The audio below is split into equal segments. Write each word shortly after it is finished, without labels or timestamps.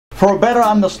For a better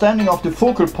understanding of the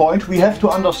focal point, we have to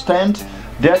understand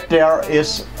that there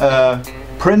is a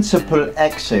principal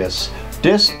axis.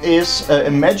 This is an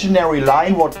imaginary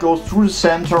line what goes through the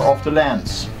center of the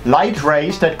lens. Light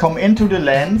rays that come into the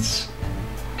lens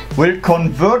will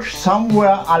converge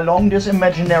somewhere along this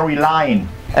imaginary line.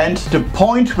 And the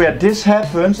point where this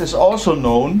happens is also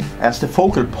known as the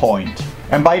focal point.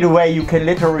 And by the way, you can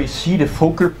literally see the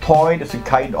focal point as a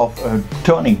kind of a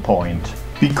turning point.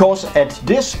 Because at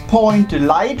this point the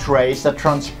light rays that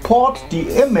transport the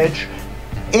image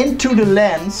into the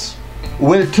lens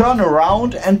will turn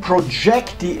around and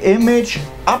project the image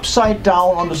upside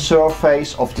down on the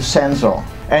surface of the sensor.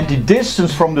 And the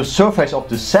distance from the surface of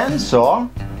the sensor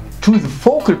to the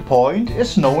focal point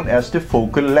is known as the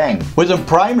focal length. Within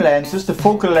prime lenses the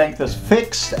focal length is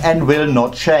fixed and will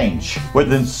not change.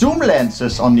 Within zoom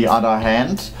lenses on the other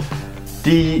hand,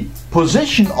 the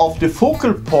position of the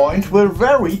focal point will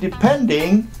vary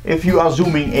depending if you are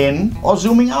zooming in or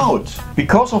zooming out.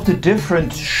 Because of the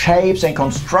different shapes and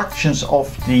constructions of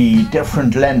the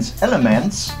different lens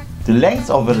elements, the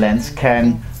length of a lens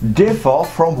can differ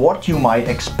from what you might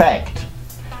expect.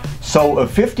 So a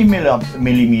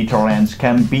 50mm lens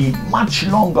can be much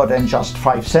longer than just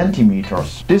 5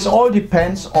 centimeters. This all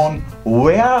depends on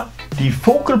where the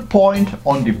focal point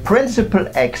on the principal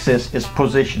axis is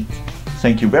positioned.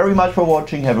 Thank you very much for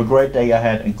watching, have a great day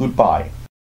ahead and goodbye.